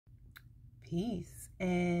Peace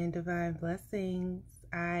and divine blessings.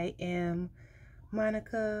 I am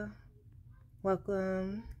Monica.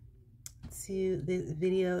 Welcome to this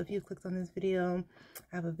video. If you clicked on this video,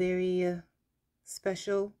 I have a very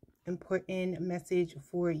special, important message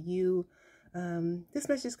for you. This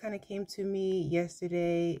message kind of came to me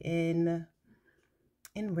yesterday in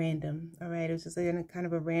random. All right, it was just like a kind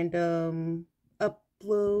of a random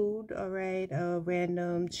upload. All right, a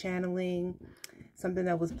random channeling. Something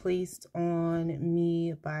that was placed on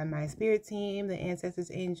me by my spirit team, the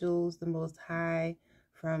ancestors, angels, the Most High,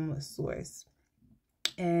 from Source.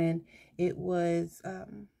 And it was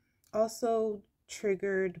also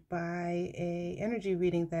triggered by a energy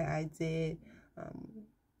reading that I did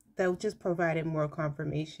that just provided more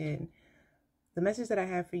confirmation. The message that I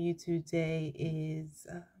have for you today is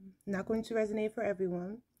not going to resonate for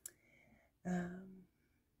everyone.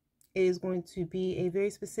 It is going to be a very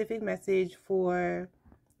specific message for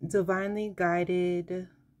divinely guided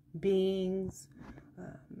beings,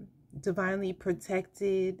 divinely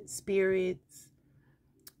protected spirits,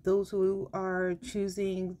 those who are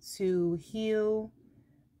choosing to heal,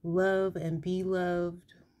 love, and be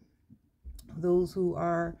loved, those who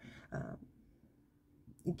are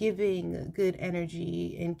giving good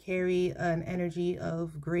energy and carry an energy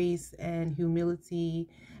of grace and humility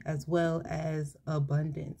as well as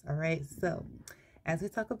abundance. All right, so as we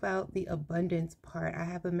talk about the abundance part, I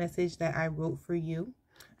have a message that I wrote for you.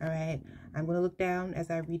 All right, I'm going to look down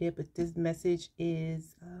as I read it, but this message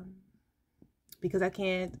is because I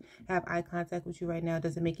can't have eye contact with you right now,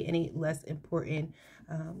 doesn't make it any less important.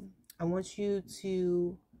 I want you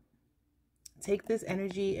to take this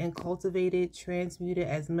energy and cultivate it, transmute it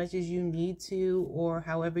as much as you need to, or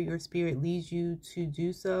however your spirit leads you to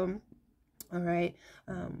do so. All right.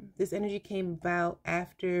 This energy came about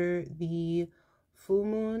after the full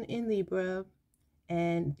moon in Libra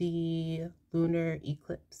and the lunar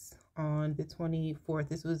eclipse on the 24th.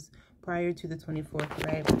 This was prior to the 24th,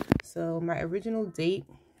 right? So my original date,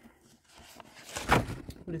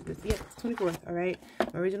 what is this? Yeah, it's 24th. All right.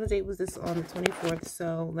 My original date was this on the 24th.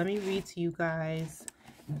 So let me read to you guys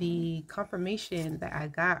the confirmation that I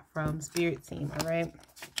got from Spirit Team. All right.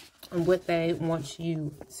 And what they want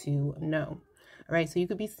you to know. All right. So you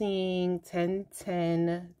could be seeing 1010,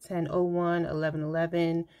 1001,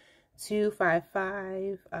 1111,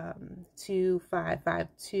 255,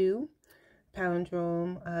 2552.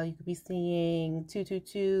 Palindrome. You could be seeing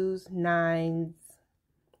 222s, 9s,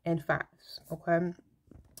 and 5s. Okay.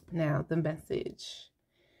 Now, the message.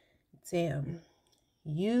 Damn,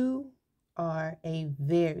 you are a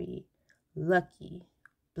very lucky,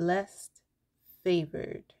 blessed,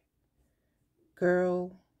 favored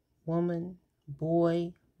girl, woman,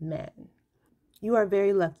 boy, man. You are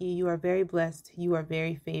very lucky. You are very blessed. You are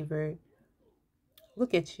very favored.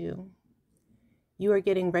 Look at you. You are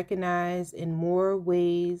getting recognized in more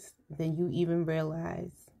ways than you even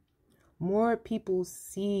realize. More people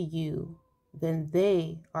see you than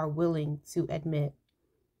they are willing to admit.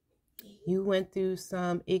 You went through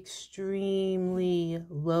some extremely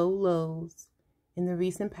low lows in the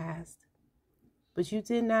recent past, but you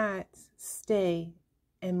did not stay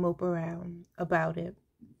and mope around about it.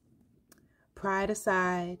 Pride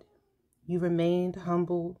aside, you remained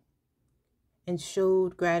humble and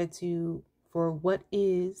showed gratitude for what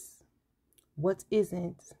is, what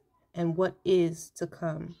isn't, and what is to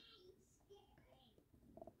come.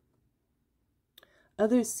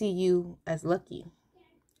 Others see you as lucky,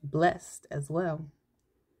 blessed as well.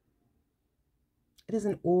 It is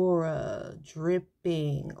an aura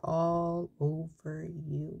dripping all over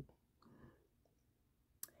you.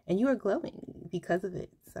 And you are glowing because of it,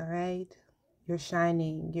 all right? You're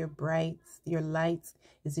shining, you're bright, your light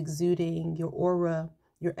is exuding, your aura,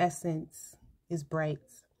 your essence is bright,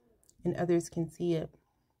 and others can see it.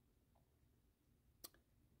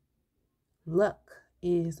 Luck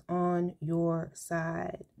is on your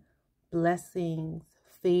side. Blessings,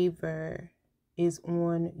 favor is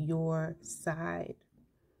on your side.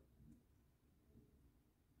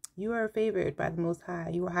 You are favored by the Most High.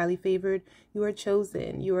 You are highly favored. You are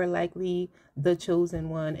chosen. You are likely the chosen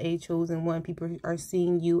one, a chosen one. People are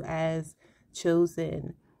seeing you as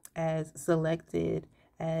chosen, as selected,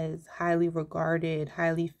 as highly regarded,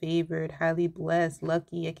 highly favored, highly blessed,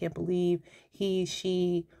 lucky. I can't believe he,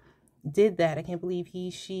 she did that. I can't believe he,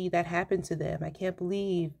 she, that happened to them. I can't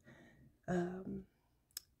believe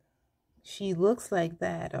she looks like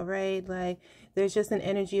that. All right. Like there's just an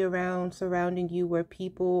energy around surrounding you where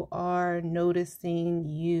people are noticing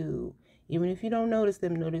you. Even if you don't notice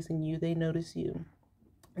them noticing you, they notice you.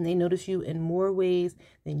 And they notice you in more ways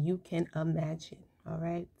than you can imagine. All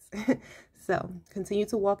right. So continue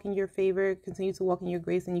to walk in your favor, continue to walk in your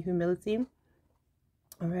grace and your humility.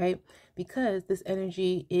 All right, because this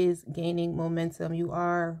energy is gaining momentum.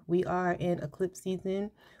 We are in eclipse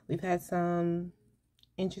season. We've had some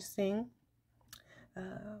interesting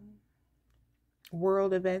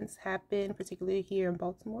world events happen, particularly here in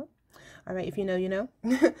Baltimore. All right, if you know, you know.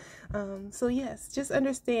 So yes, just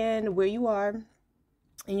understand where you are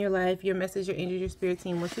in your life. Your message, your angel, your spirit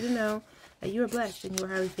team wants you to know that you are blessed and you are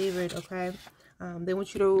highly favored. Okay, they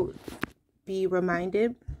want you to be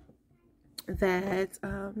reminded that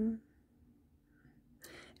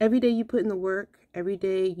every day you put in the work, every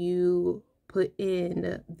day you put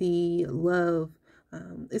in the love,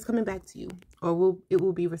 it's coming back to you, or it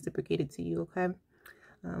will be reciprocated to you. Okay,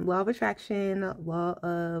 law of attraction, law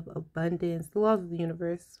of abundance, the laws of the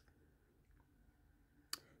universe.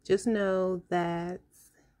 Just know that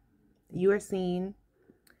you are seen,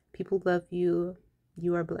 people love you,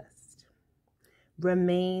 you are blessed.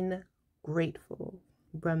 Remain grateful,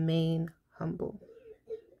 remain humble.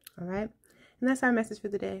 All right, and that's our message for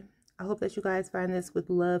the day. I hope that you guys find this with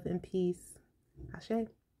love and peace. Ashe.